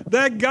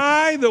 That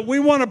guy that we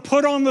want to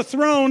put on the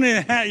throne,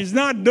 he's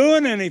not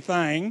doing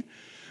anything.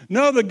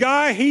 No, the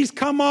guy, he's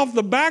come off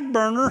the back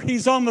burner,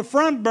 he's on the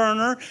front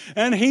burner,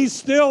 and he's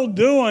still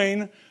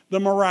doing the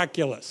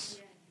miraculous.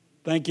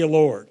 Thank you,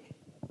 Lord.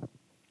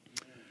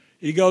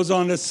 He goes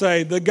on to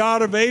say, the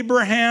God of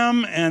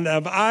Abraham and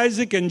of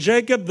Isaac and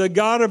Jacob, the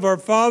God of our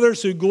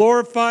fathers, who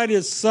glorified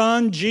his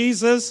son,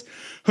 Jesus,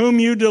 whom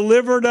you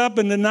delivered up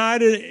and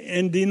denied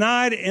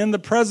in the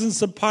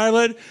presence of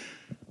Pilate,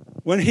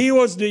 when he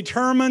was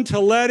determined to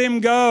let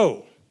him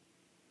go.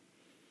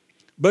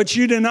 But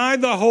you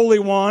denied the Holy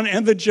One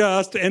and the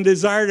just and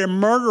desired a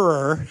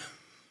murderer.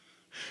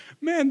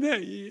 Man,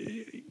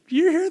 you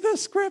hear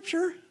this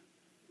scripture?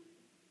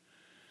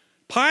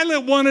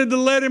 Pilate wanted to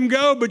let him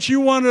go, but you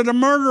wanted a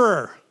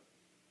murderer.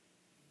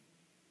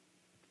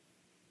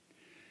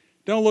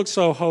 Don't look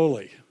so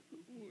holy.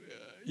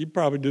 You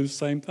probably do the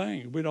same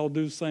thing. We'd all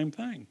do the same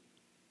thing.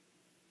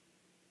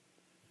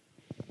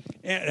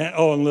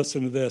 And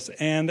listen to this.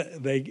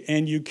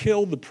 And you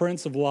killed the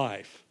Prince of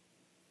Life,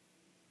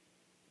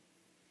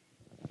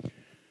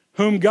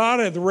 whom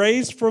God hath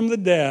raised from the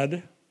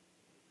dead,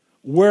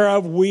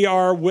 whereof we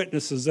are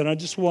witnesses. And I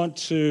just want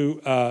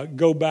to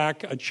go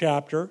back a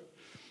chapter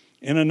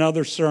in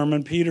another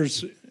sermon,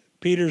 Peter's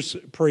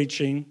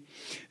preaching.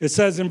 It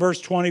says in verse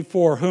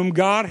 24, whom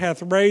God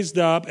hath raised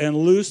up and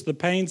loosed the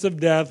pains of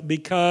death,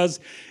 because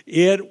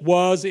it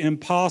was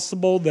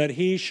impossible that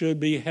he should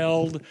be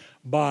held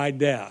by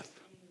death.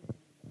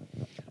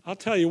 I'll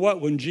tell you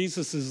what, when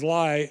Jesus is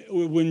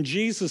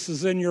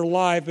in your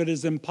life, it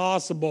is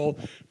impossible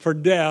for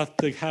death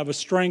to have a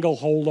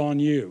stranglehold on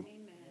you.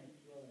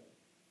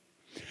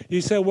 Amen.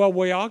 You say, well,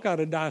 we all got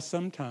to die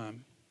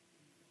sometime.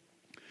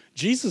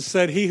 Jesus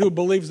said, he who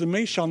believes in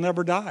me shall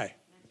never die.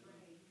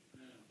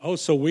 Oh,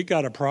 so we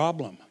got a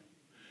problem.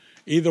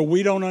 Either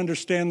we don't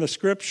understand the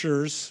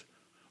scriptures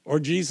or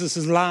Jesus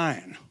is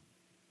lying.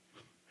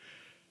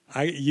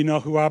 You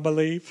know who I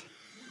believe?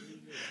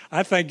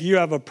 I think you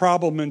have a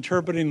problem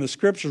interpreting the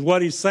scriptures.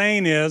 What he's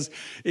saying is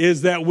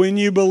that when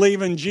you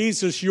believe in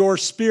Jesus, your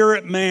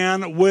spirit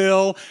man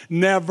will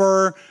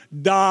never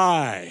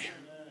die.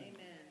 Amen.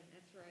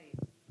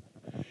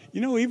 That's right.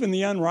 You know, even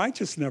the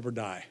unrighteous never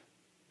die.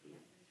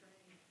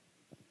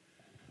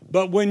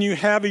 But when you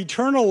have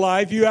eternal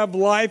life, you have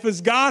life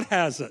as God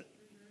has it.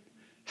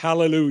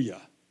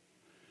 Hallelujah.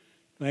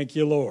 Thank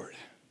you, Lord.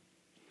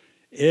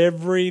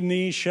 Every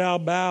knee shall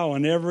bow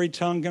and every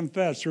tongue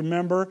confess.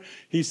 Remember,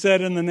 he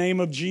said, in the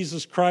name of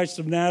Jesus Christ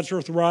of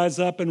Nazareth, rise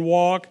up and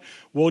walk.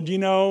 Well, you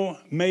know,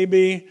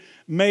 maybe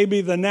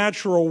the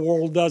natural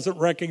world doesn't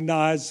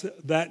recognize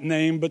that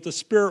name, but the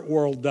spirit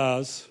world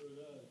does.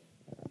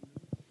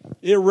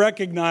 It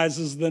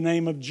recognizes the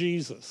name of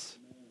Jesus.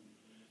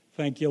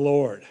 Thank you,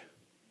 Lord.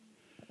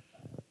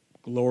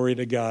 Glory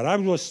to God. I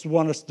just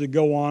want us to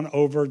go on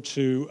over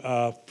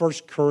to 1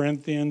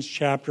 Corinthians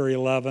chapter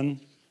 11.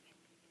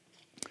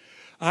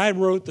 I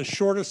wrote the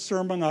shortest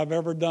sermon I've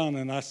ever done,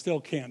 and I still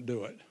can't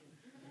do it.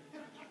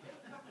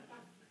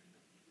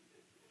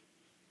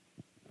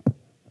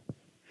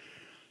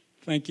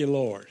 Thank you,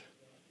 Lord.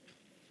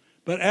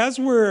 But as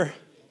we're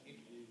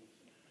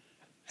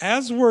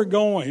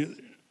going,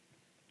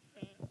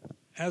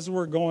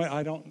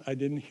 I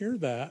didn't hear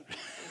that.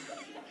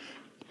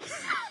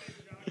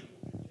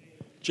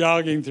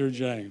 Jogging through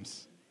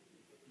James.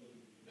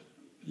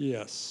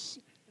 Yes.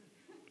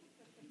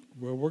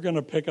 Well, we're going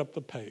to pick up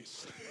the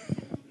pace.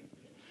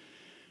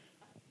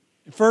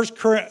 1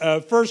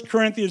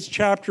 Corinthians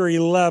chapter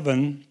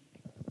 11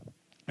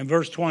 and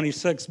verse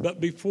 26.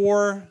 But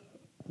before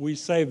we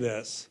say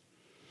this,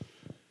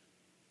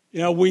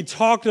 we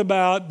talked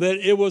about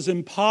that it was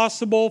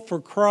impossible for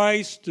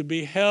Christ to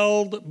be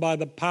held by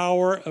the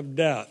power of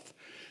death.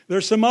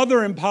 There's some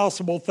other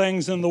impossible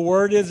things in the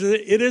Word.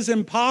 It is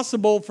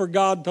impossible for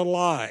God to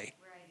lie.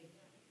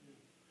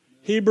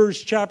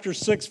 Hebrews chapter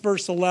 6,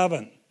 verse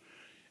 11.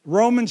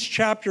 Romans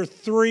chapter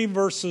 3,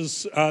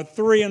 verses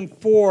 3 and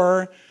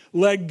 4.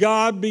 Let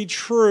God be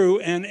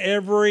true and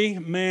every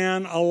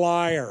man a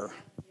liar.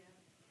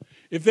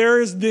 If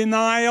there is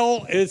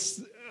denial,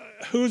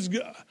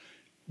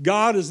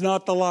 God is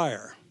not the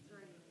liar.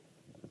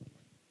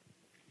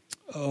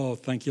 Oh,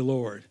 thank you,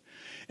 Lord.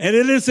 And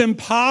it is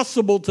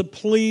impossible to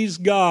please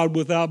God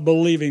without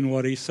believing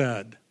what he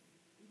said.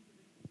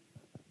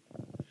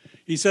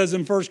 He says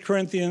in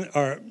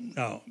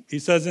he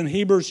says in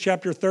Hebrews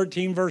chapter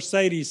 13, verse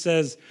 8, he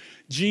says,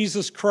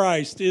 Jesus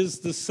Christ is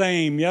the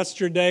same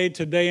yesterday,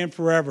 today, and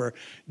forever.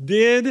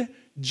 Did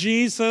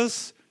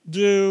Jesus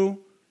do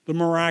the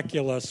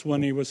miraculous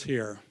when he was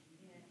here?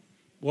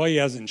 Well, he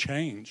hasn't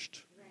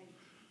changed.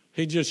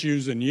 He's just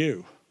using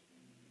you.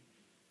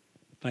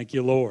 Thank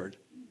you, Lord.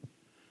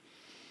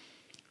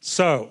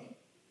 So,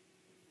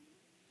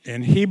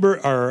 in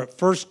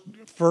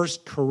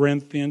First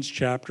Corinthians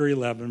chapter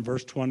 11,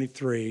 verse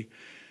 23,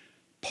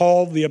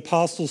 Paul the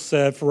apostle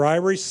said, For I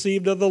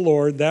received of the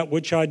Lord that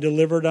which I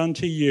delivered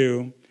unto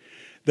you,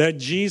 that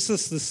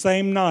Jesus the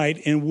same night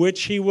in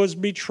which he was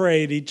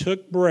betrayed, he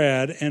took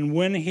bread, and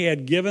when he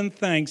had given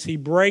thanks, he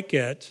brake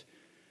it,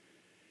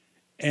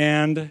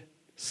 and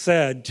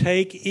said,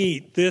 Take,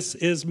 eat, this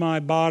is my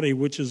body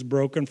which is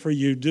broken for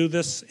you. Do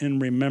this in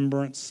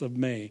remembrance of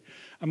me.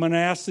 I'm going to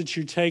ask that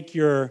you take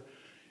your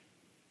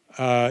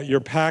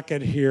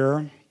packet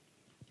here.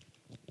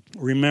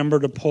 Remember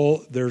to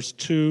pull, there's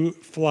 2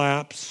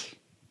 flaps.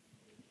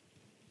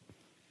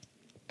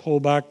 Pull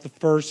back the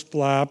first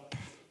flap.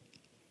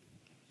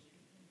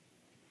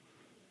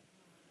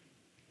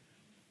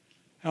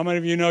 How many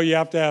of you know you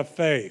have to have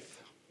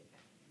faith?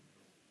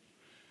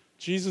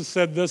 Jesus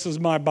said, This is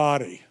my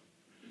body.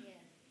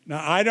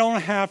 Now, I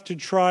don't have to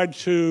try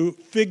to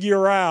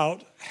figure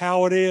out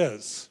how it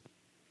is.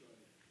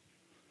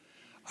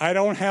 I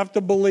don't have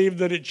to believe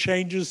that it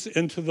changes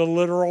into the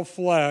literal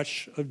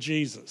flesh of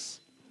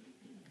Jesus.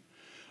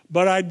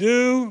 But I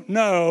do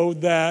know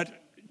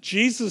that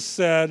Jesus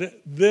said,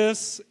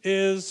 This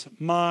is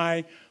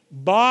my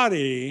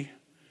body,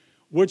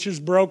 which is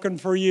broken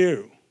for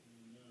you.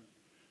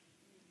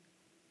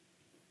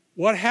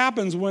 What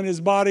happens when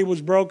his body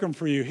was broken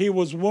for you? He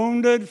was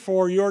wounded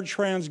for your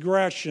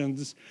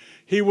transgressions.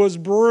 He was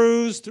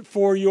bruised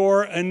for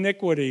your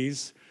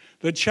iniquities.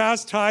 The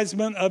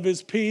chastisement of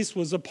his peace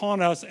was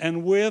upon us,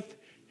 and with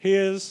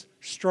his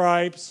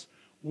stripes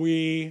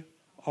we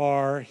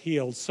are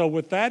healed. So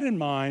with that in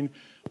mind,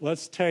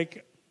 let's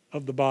take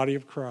of the body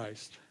of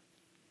Christ.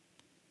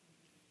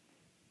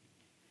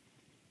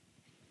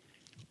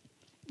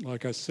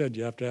 Like I said,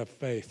 you have to have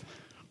faith.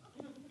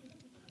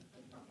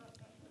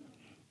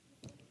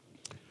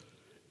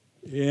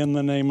 In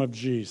the name of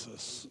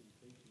Jesus.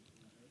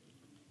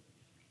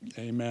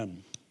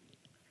 Amen.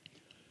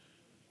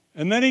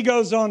 And then he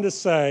goes on to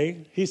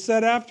say, he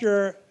said,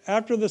 after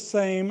the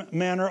same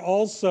manner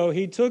also,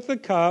 he took the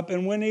cup,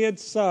 and when he had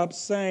supped,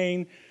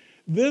 saying,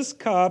 This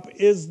cup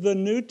is the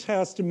New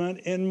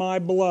Testament in my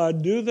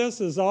blood. Do this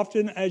as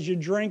often as you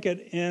drink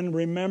it in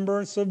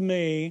remembrance of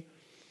me.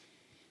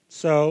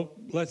 So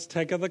let's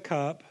take of the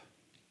cup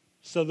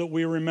so that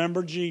we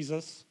remember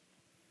Jesus.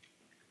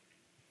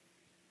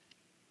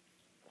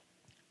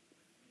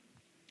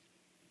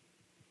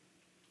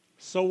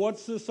 So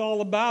what's this all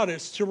about?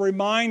 It's to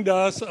remind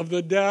us of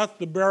the death,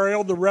 the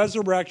burial, the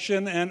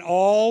resurrection, and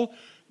all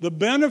the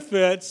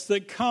benefits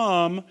that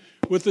come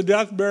with the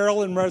death,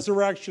 burial, and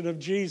resurrection of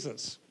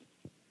Jesus.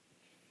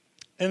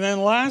 And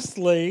then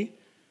lastly,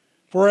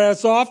 for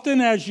as often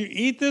as you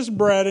eat this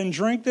bread and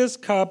drink this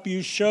cup,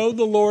 you show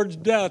the Lord's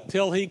death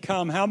till he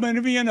come. How many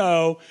of you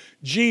know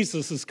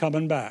Jesus is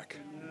coming back?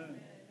 Amen.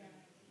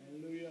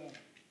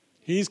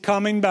 He's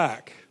coming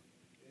back.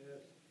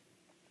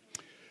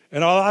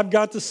 And all I've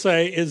got to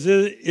say is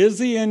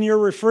he in your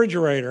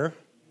refrigerator?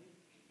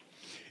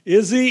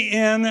 Is he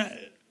on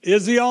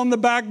the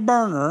back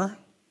burner?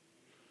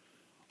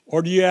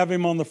 Or do you have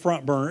him on the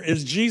front burner?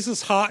 Is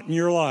Jesus hot in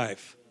your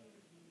life?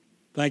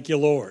 Thank you,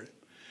 Lord.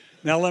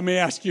 Now let me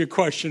ask you a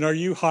question. Are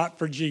you hot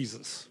for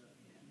Jesus?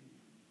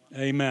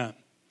 Amen.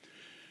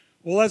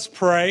 Well, let's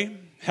pray.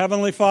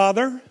 Heavenly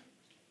Father,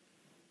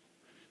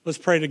 let's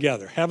pray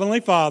together. Heavenly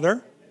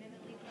Father,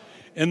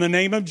 in the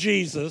name of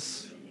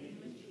Jesus,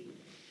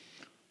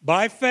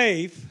 by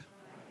faith,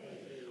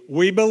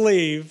 we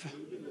believe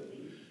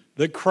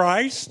that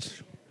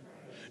Christ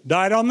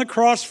died on the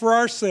cross for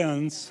our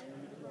sins.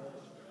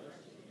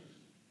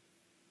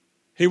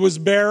 He was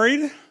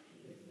buried,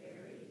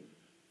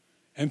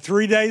 and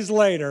 3 days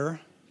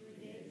later,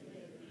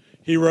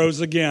 he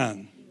rose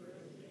again.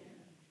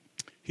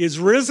 He is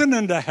risen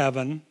into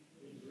heaven,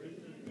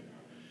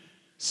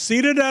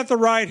 seated at the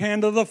right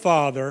hand of the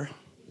Father.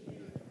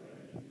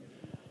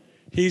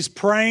 He's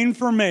praying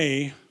for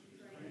me,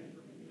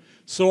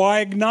 so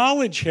I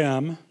acknowledge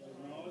him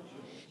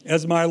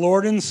as my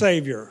Lord and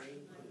Savior.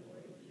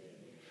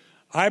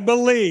 I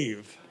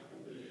believe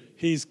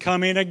he's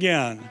coming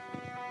again,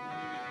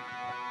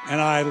 and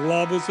I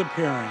love his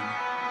appearing.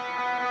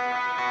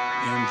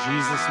 In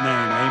Jesus' name,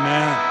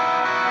 amen.